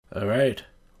All right,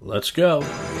 let's go.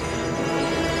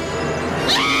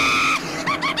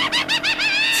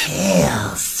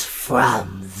 Tales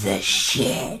from the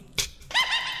Shit.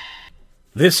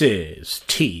 This is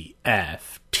TFTS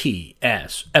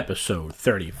episode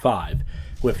 35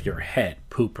 with your head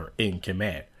pooper in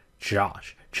command,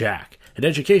 Josh Jack, an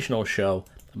educational show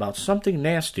about something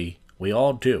nasty we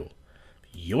all do.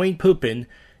 You ain't pooping,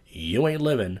 you ain't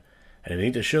living, and if you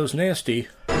think the show's nasty,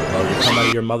 well, you come out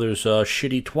of your mother's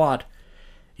shitty twat,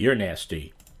 you're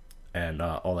nasty, and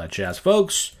all that jazz.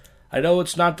 Folks, I know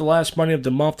it's not the last Monday of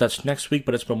the month, that's next week,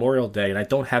 but it's Memorial Day, and I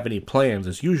don't have any plans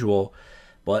as usual,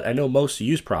 but I know most of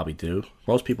you probably do.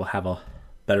 Most people have a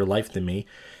better life than me,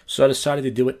 so I decided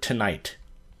to do it tonight.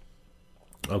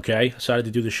 Okay, decided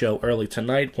to do the show early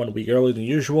tonight, 1 week earlier than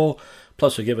usual,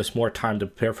 plus it'll give us more time to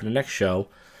prepare for the next show,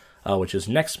 which is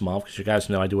next month, because you guys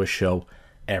know I do a show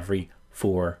every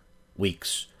 4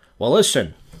 weeks. Well,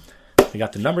 listen, we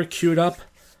got the number queued up.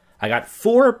 I got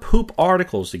 4 poop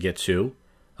articles to get to,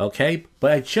 okay?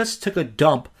 But I just took a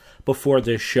dump before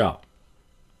this show.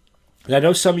 And I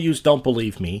know some of you don't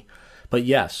believe me, but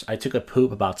yes, I took a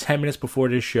poop about 10 minutes before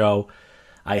this show.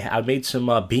 I made some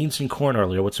beans and corn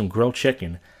earlier with some grilled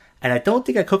chicken, and I don't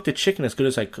think I cooked the chicken as good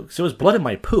as I cooked. So there was blood in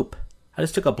my poop. I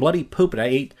just took a bloody poop and I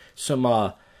ate some,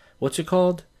 what's it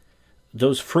called?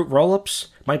 Those fruit roll-ups.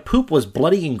 My poop was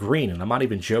bloody and green, and I'm not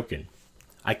even joking.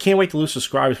 I can't wait to lose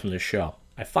subscribers from this show.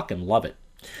 I fucking love it.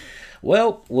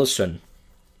 Well, listen.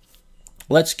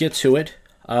 Let's get to it.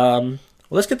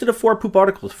 Let's get to the 4 poop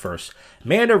articles first.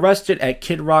 Man arrested at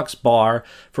Kid Rock's bar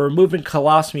for removing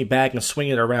colostomy bag and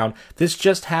swinging it around. This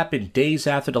just happened days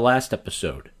after the last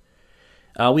episode.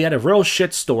 We had a real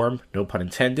shitstorm, no pun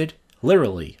intended,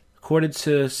 literally. According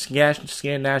to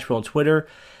Scan Nashville on Twitter,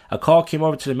 a call came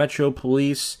over to the Metro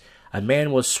Police. A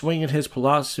man was swinging his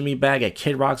colostomy bag at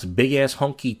Kid Rock's big-ass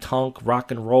honky-tonk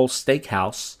rock-and-roll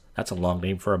steakhouse. That's a long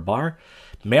name for a bar.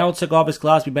 Male took off his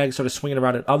colostomy bag and started swinging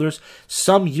around at others.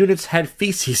 Some units had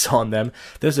feces on them.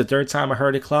 This is the 3rd time I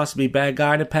heard a colostomy bag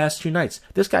guy in the past 2 nights.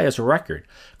 This guy has a record.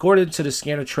 According to the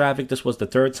scanner traffic, this was the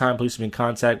 3rd time police have been in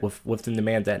contact with the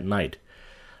man that night.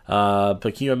 But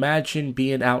can you imagine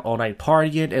being out all night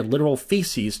partying and literal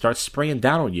feces starts spraying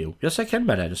down on you? Yes, I can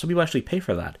imagine. Some people actually pay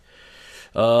for that.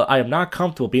 I am not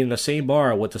comfortable being in the same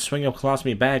bar with the swinging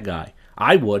colostomy bag guy.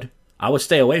 I would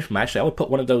stay away from him. Actually, I would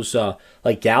put one of those,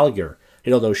 like Gallagher,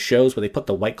 those shows where they put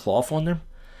the white cloth on them.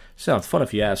 Sounds fun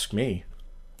if you ask me.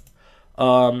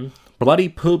 Bloody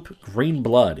poop, green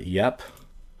blood. Yep,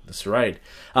 that's right.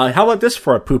 How about this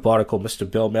for a poop article, Mr.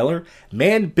 Bill Miller?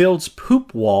 Man builds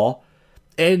poop wall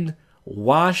in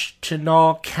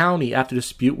Washtenaw County after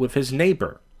dispute with his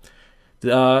neighbor.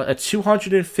 A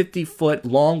 250-foot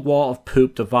long wall of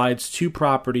poop divides 2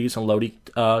 properties in Lodi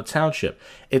Township.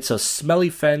 It's a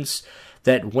smelly fence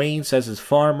that Wayne says his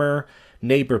farmer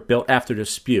neighbor built after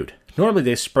dispute. Normally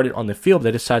they spread it on the field, but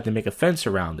they decided to make a fence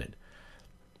around it.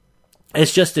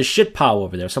 It's just a shit pile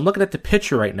over there. So I'm looking at the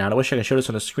picture right now, and I wish I could show this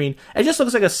on the screen. It just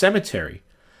looks like a cemetery.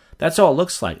 That's all it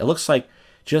looks like. It looks like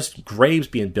just graves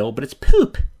being built, but it's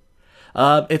poop.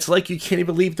 It's like you can't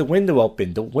even leave the window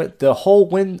open. The whole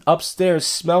wind upstairs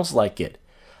smells like it.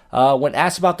 When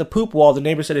asked about the poop wall, the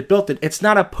neighbor said it built it. It's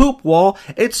not a poop wall.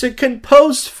 It's a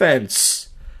compost fence.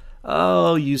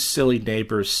 Oh, you silly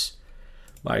neighbors.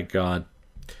 My God.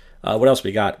 What else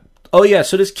we got? Oh, yeah,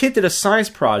 so this kid did a science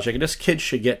project, and this kid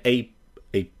should get a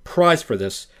prize for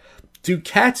this. Do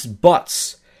cats'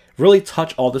 butts really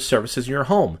touch all the surfaces in your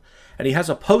home? And he has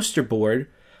a poster board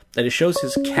that it shows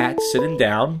his cat sitting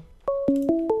down.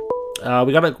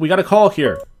 We got a call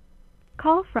here.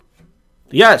 Call from...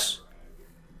 Yes.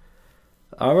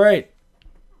 All right.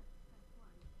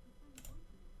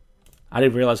 I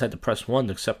didn't realize I had to press 1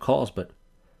 to accept calls, but...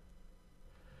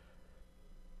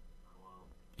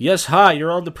 Yes, hi,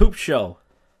 you're on the Poop Show.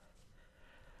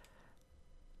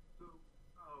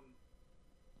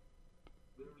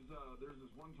 There's this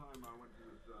one time I went to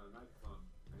this nightclub,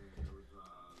 and it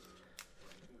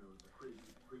was a crazy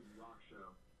rock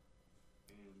show,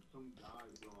 and some guy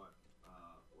brought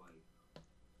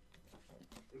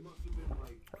it must have been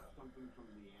like something from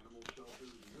the animal shelter.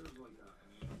 There's like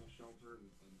an animal shelter and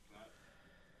vet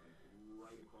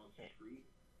right across the street.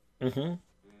 Mm-hmm.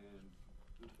 And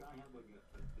this guy had like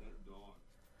a dead dog,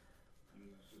 and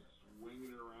he was just swinging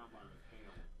it around by the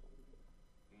tail.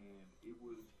 And it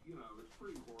was, it's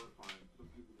pretty horrifying.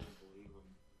 Some people didn't believe him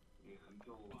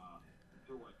until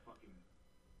like fucking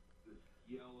this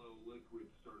yellow liquid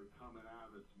started coming out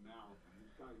of its mouth, and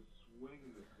this guy was swinging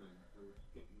this thing, so it's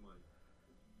getting like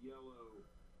this yellow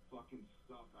fucking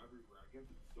stuff everywhere. I guess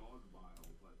it's dog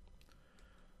bile, but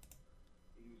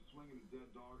he he was swinging a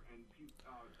dead dog, and he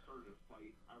started a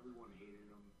fight. Everyone hated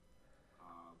him.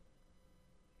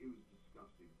 It was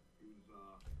disgusting.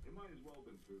 It might as well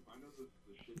have been poop. I know this is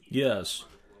the shit. Yes.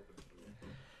 It might as well have been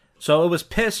poop. So it was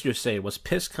piss, you're saying. Was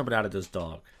piss coming out of this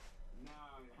dog? Nah,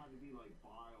 it had to be like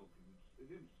bile. It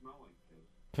didn't smell like piss.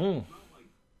 Hmm. It smelled like,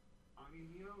 I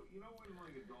mean, you know when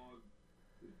like a dog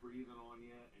is breathing on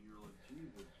you, and you're like,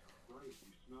 Jesus Christ, you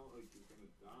smell like you're gonna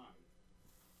die.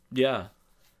 Yeah.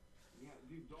 Yeah,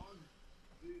 dude, dogs.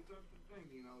 Dude, that's the thing,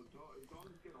 dogs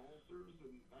get ulcers,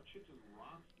 and that shit just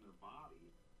rots in their body.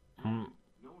 Hmm.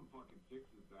 No one fucking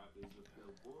fixes that. They just go,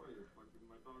 boy, fucking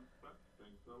my dog's breath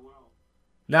stinks so well.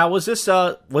 Now, was this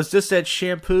at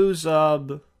Shampoo's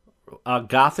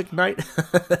Gothic night? This is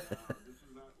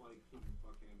at like some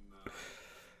fucking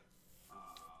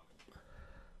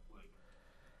like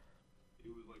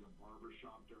it was like a barber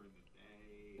shop during the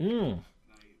day. Mm.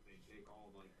 At night they take all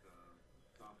like the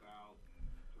stuff out and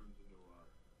it turns into a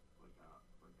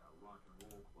rock and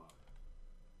roll club.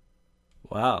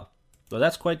 Wow. Well,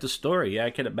 that's quite the story. Yeah, I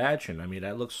can imagine. I mean,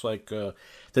 that looks like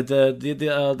did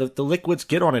the liquids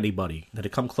get on anybody? Did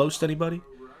it come close to anybody?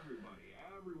 Over everybody,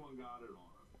 everyone got it on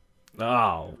them.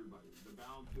 Oh. Everybody, the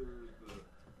bouncers,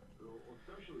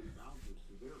 especially the bouncers,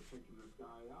 because they were picking this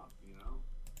guy up.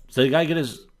 So did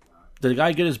the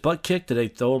guy get his butt kicked? Did they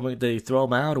throw him? Did they throw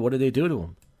him out, or what did they do to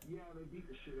him? Yeah, they beat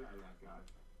the shit out of that guy.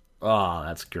 Oh,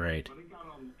 that's great. But it got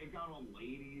on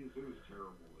ladies. It was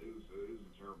terrible. It was a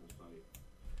terrible sight.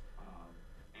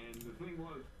 And the thing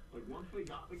was, like, once they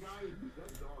got the guy,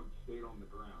 that dog stayed on the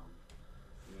ground.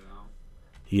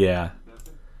 Yeah.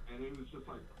 And it was just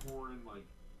like pouring, like,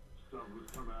 stuff was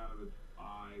coming out of its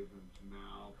eyes and its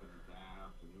mouth and its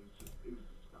ass, and it was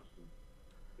disgusting.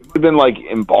 It might have been like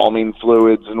embalming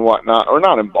fluids and whatnot, or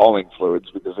not embalming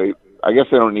fluids because I guess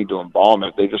they don't need to embalm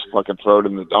it. They just fucking throw it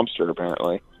in the dumpster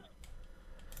apparently.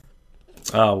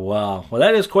 Oh wow. Well,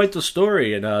 that is quite the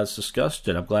story, and it's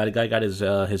disgusting. I'm glad the guy got his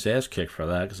ass kicked for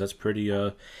that because that's pretty.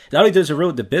 Not only does it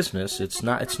ruin the business, it's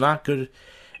not good.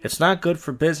 It's not good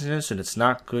for business, and it's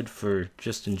not good for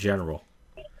just in general.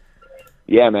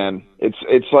 Yeah, man.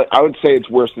 It's like I would say it's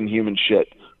worse than human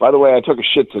shit. By the way, I took a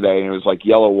shit today and it was like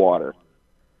yellow water.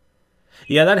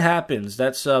 Yeah, that happens.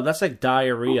 That's like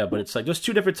diarrhea, but it's like there's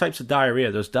two different types of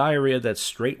diarrhea. There's diarrhea that's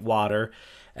straight water,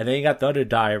 and then you got the other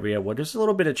diarrhea where there's a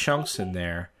little bit of chunks in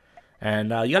there. And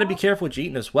you got to be careful what you eat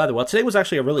in this weather. Well, today was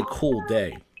actually a really cool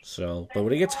day. So, but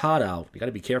when it gets hot out, you got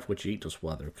to be careful what you eat this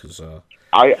weather because.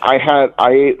 I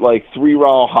ate like 3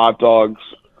 raw hot dogs,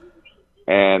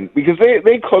 and because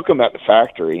they cook them at the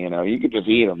factory, you could just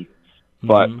eat them.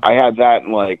 But I had that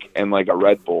and like a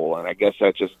Red Bull, and I guess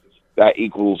that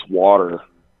equals water.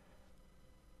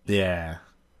 Yeah.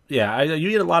 You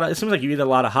eat a lot of. It seems like you eat a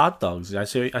lot of hot dogs. I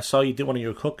saw you did one of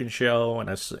your cooking show, and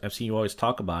I've seen you always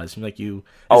talk about it. It seems like you.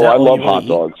 Oh, I love hot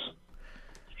dogs.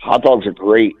 Hot dogs are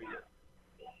great.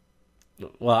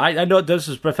 Well, I know there's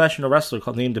this professional wrestler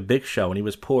named The Big Show, and he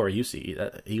was poor. He used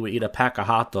to he would eat a pack of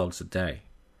hot dogs a day.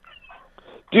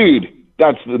 Dude,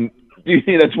 that's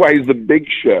why he's the Big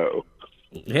Show.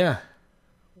 Yeah.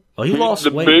 Well, he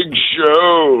lost weight. The Big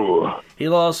Show. He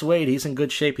lost weight. He's in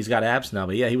good shape. He's got abs now.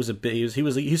 But yeah, he used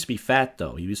to be fat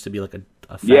though. He used to be like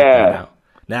a fat guy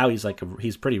now he's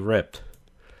he's pretty ripped.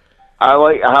 I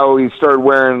like how he started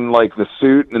wearing like the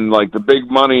suit and like the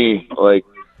big money, like.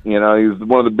 He's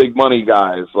one of the big money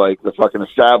guys, like the fucking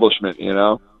establishment,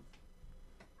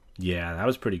 Yeah, that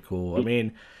was pretty cool. I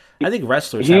mean, I think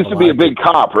wrestlers. He used to be a big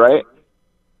cop, right?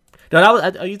 No,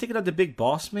 are you thinking of the Big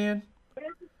Boss Man?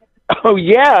 Oh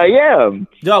yeah, yeah.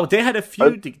 No, they had a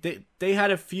feud. They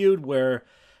had a feud where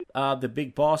the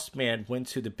Big Boss Man went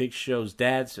to the Big Show's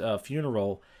dad's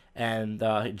funeral and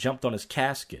he jumped on his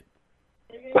casket.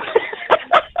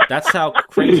 That's how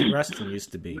crazy wrestling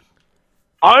used to be.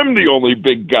 I'm the only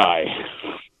big guy.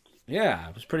 Yeah,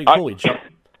 it was pretty cool. He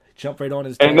jumped right on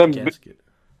his dad's casket.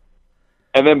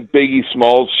 And then Biggie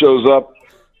Smalls shows up.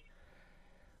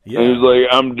 Yeah. And he's like,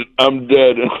 I'm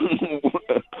dead.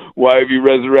 Why have you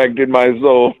resurrected my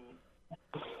soul?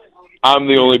 I'm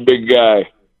the only big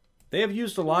guy. They have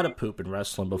used a lot of poop in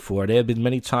wrestling before. There have been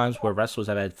many times where wrestlers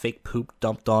have had fake poop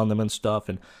dumped on them and stuff.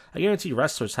 And I guarantee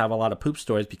wrestlers have a lot of poop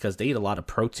stories because they eat a lot of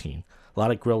protein. A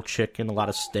lot of grilled chicken, a lot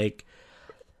of steak.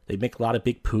 They make a lot of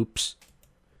big poops.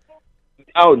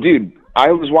 Oh, dude,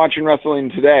 I was watching wrestling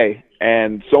today,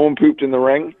 and someone pooped in the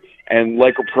ring, and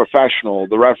like a professional,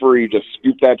 the referee just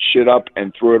scooped that shit up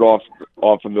and threw it off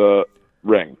of the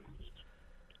ring.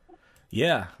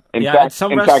 Yeah. In yeah, fact,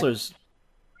 some wrestlers...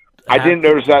 I didn't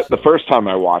notice that the first time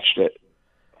I watched it.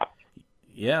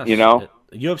 Yeah.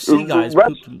 UFC guys...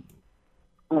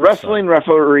 Wrestling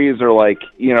referees are like,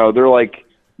 they're like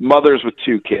mothers with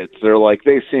 2 kids. They're like,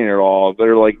 they've seen it all.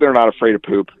 They're like, they're not afraid of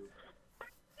poop.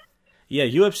 Yeah,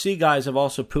 UFC guys have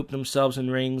also pooped themselves in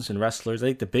rings, and wrestlers. I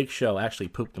think the Big Show actually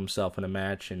pooped himself in a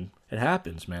match, and it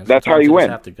happens, man. That's how you win.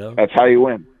 Have to go. That's how you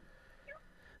win.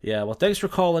 Yeah, well, thanks for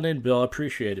calling in, Bill. I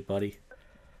appreciate it, buddy.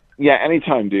 Yeah,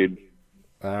 anytime, dude.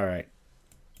 All right.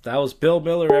 That was Bill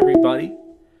Miller, everybody.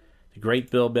 The great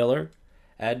Bill Miller.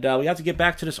 And we have to get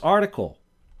back to this article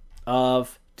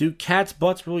of, do cats'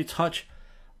 butts really touch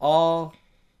all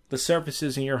the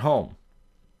surfaces in your home?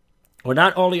 Well,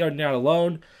 not only are you not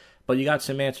alone, but you got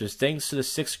some answers. Thanks to the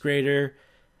 6th grader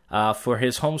for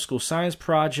his homeschool science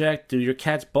project. Do your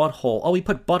cat's butthole? Oh, he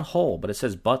put butthole, but it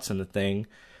says butts in the thing.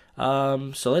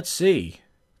 So let's see.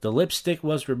 The lipstick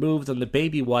was removed on the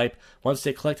baby wipe once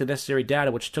they collected necessary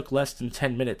data, which took less than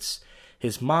 10 minutes.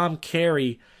 His mom,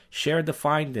 Carrie, shared the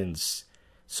findings.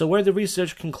 So where did the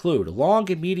research conclude? Long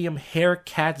and medium hair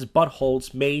cats'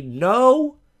 buttholes made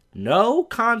no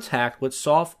contact with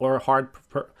soft or hard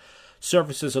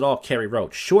surfaces at all, Carrie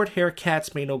wrote. Short hair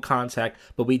cats made no contact,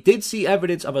 but we did see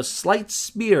evidence of a slight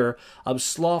smear of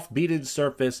slough beaded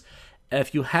surface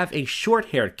if you have a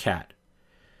short-haired cat.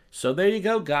 So there you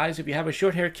go, guys. If you have a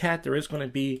short-haired cat, there is going to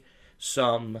be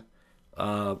some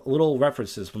little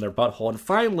references from their butthole. And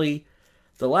finally,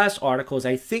 the last article is,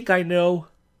 I think I know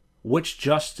which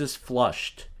justice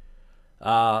flushed.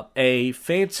 A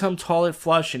phantom toilet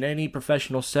flush in any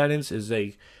professional settings is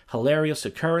a hilarious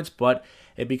occurrence, but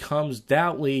it becomes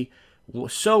doubtly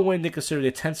so when they consider the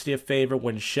intensity of favor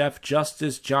when Chef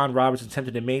Justice John Roberts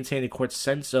attempted to maintain the court's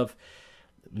sense of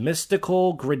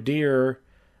mystical grandeur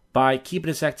by keeping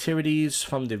its activities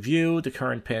from the view, the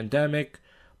current pandemic,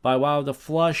 by the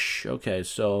flush. Okay,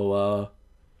 so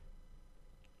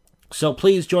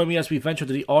please join me as we venture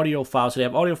to the audio files. So they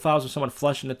have audio files of someone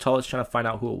flushing the toilets, trying to find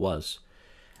out who it was.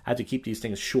 I have to keep these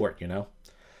things short, you know.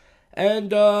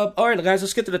 And, alright guys,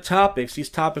 let's get to the topics. These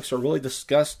topics are really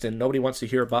disgusting. Nobody wants to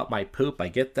hear about my poop, I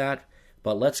get that.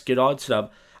 But let's get on to them.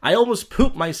 I almost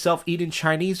pooped myself eating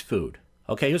Chinese food.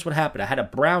 Okay, here's what happened. I had a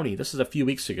brownie, this is a few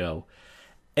weeks ago,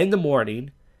 in the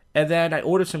morning, and then I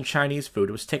ordered some Chinese food.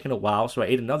 It was taking a while, so I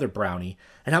ate another brownie,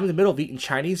 and I'm in the middle of eating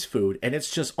Chinese food, and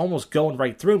it's just almost going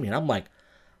right through me, and I'm like,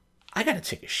 I gotta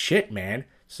take a shit, man.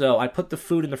 So I put the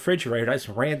food in the refrigerator, and I just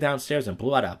ran downstairs and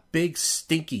blew out a big,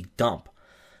 stinky dump.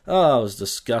 Oh, it was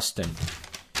disgusting.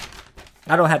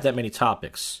 I don't have that many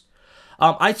topics.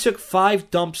 I took 5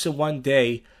 dumps in one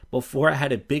day before I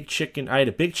had a big chicken. I had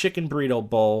a big chicken burrito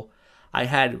bowl. I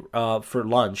had for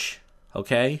lunch,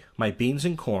 okay, my beans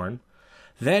and corn.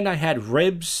 Then I had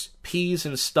ribs, peas,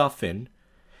 and stuffing.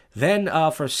 Then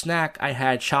for snack, I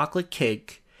had chocolate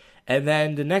cake. And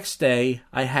then the next day,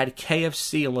 I had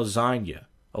KFC and lasagna,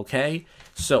 okay?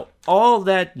 So all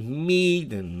that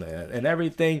meat and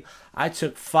everything, I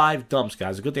took 5 dumps,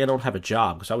 guys. A good thing I don't have a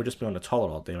job, because I would just be on the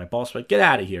toilet all day. My boss would, get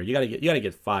out of here. You gotta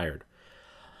get fired.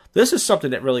 This is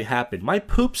something that really happened. My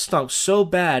poop stunk so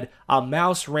bad, a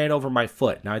mouse ran over my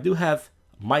foot. Now, I do have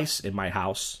mice in my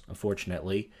house,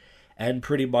 unfortunately, and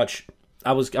pretty much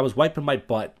I was wiping my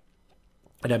butt,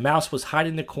 and a mouse was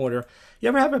hiding in the corner. You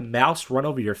ever have a mouse run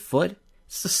over your foot?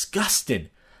 It's disgusting.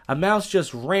 A mouse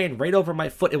just ran right over my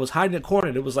foot. It was hiding in the corner,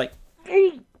 and it was like,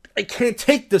 I can't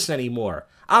take this anymore.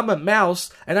 I'm a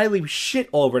mouse, and I leave shit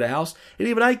all over the house, and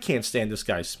even I can't stand this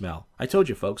guy's smell. I told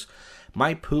you, folks,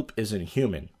 my poop is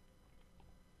inhuman.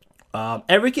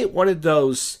 Ever get one of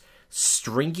those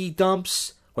stringy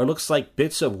dumps where it looks like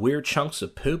bits of weird chunks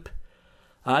of poop?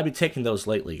 I've been taking those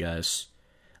lately, guys.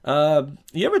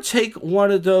 You ever take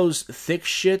one of those thick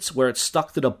shits where it's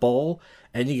stuck to the bowl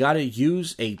and you gotta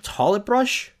use a toilet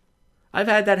brush? I've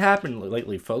had that happen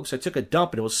lately, folks. I took a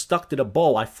dump and it was stuck to the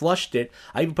bowl. I flushed it.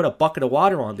 I even put a bucket of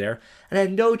water on there and I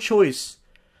had no choice.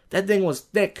 That thing was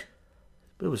thick.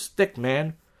 It was thick,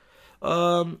 man.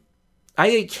 I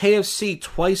ate KFC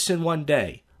twice in one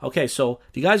day. Okay, so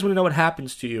if you guys want to know what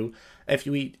happens to you if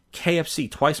you eat KFC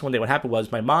twice in one day, what happened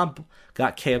was my mom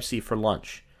got KFC for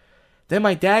lunch. Then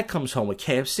my dad comes home with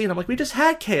KFC, and I'm like, we just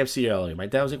had KFC earlier. My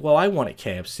dad was like, well, I wanted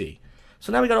KFC.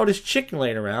 So now we got all this chicken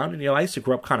laying around, and, I used to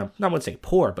grow up kind of, I wouldn't say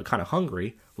poor, but kind of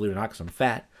hungry, believe it or not, because I'm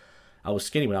fat. I was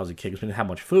skinny when I was a kid because we didn't have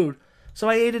much food. So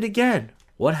I ate it again.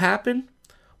 What happened?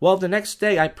 Well, the next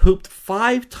day I pooped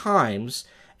 5 times,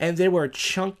 and they were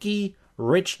chunky,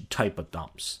 rich type of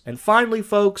dumps. And finally,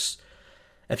 folks,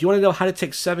 if you want to know how to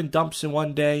take 7 dumps in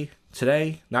one day, that's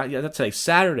today,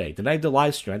 Saturday, the night of the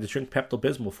live stream, I had to drink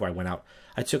Pepto-Bismol before I went out.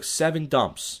 I took 7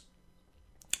 dumps.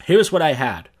 Here's what I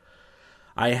had.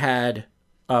 I had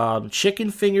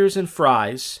chicken fingers and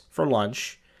fries for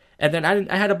lunch, and then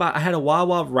I had a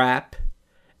Wawa wrap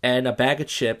and a bag of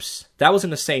chips. That was in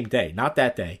the same day, not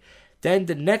that day. Then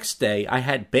the next day, I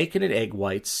had bacon and egg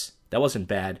whites. That wasn't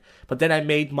bad. But then I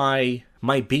made my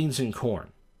beans and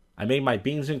corn. I made my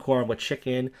beans and corn with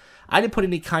chicken. I didn't put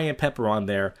any cayenne pepper on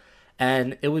there.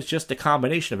 And it was just a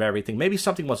combination of everything. Maybe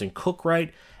something wasn't cooked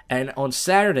right. And on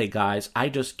Saturday, guys, I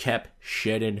just kept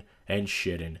shitting and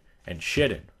shitting and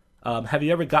shitting. Have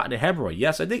you ever gotten a hemorrhoid?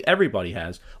 Yes, I think everybody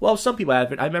has. Well, some people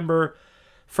haven't. I remember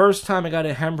first time I got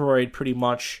a hemorrhoid, pretty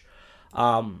much,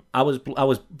 I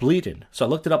was bleeding. So I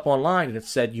looked it up online, and it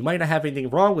said, you might not have anything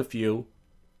wrong with you.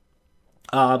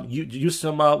 You use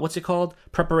some, what's it called?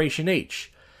 Preparation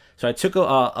H. So I took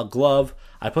a glove,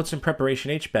 I put some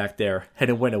Preparation H back there, and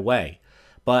it went away.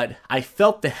 But I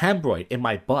felt the hemorrhoid in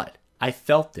my butt. I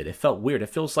felt it. It felt weird. It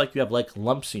feels like you have like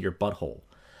lumps in your butthole.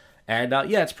 And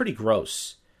yeah, it's pretty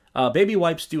gross. Baby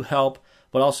wipes do help,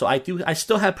 but also I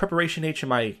still have Preparation H in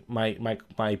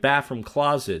my bathroom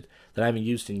closet that I haven't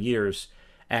used in years.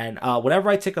 And whenever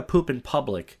I take a poop in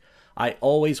public, I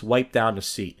always wipe down the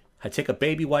seat. I take a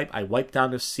baby wipe, I wipe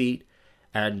down the seat,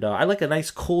 and I like a nice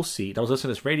cool seat. I was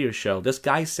listening to this radio show. This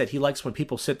guy said he likes when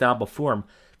people sit down before him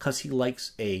because he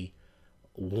likes a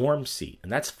warm seat.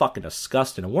 And that's fucking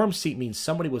disgusting. A warm seat means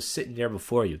somebody was sitting there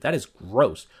before you. That is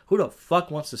gross. Who the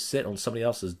fuck wants to sit on somebody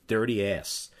else's dirty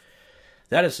ass?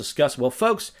 That is disgusting. Well,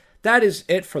 folks, that is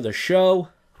it for the show.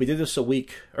 We did this a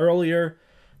week earlier.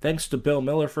 Thanks to Bill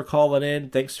Miller for calling in.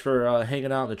 Thanks for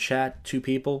hanging out in the chat. 2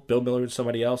 people, Bill Miller and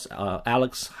somebody else,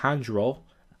 Alex Handro.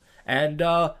 And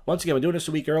once again, we're doing this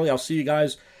a week early. I'll see you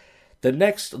guys the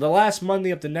last Monday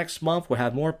of the next month. We'll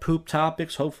have more poop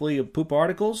topics, hopefully poop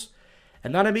articles.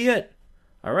 And that'll be it.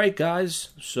 All right, guys.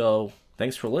 So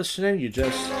thanks for listening. You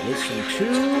just listened to,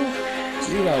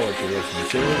 you know what you're listening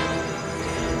to.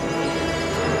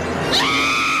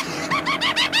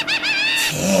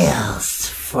 Tales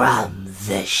from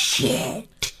the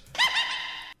shit.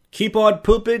 Keep on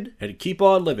pooping and keep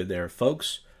on living there,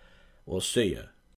 folks. We'll see you.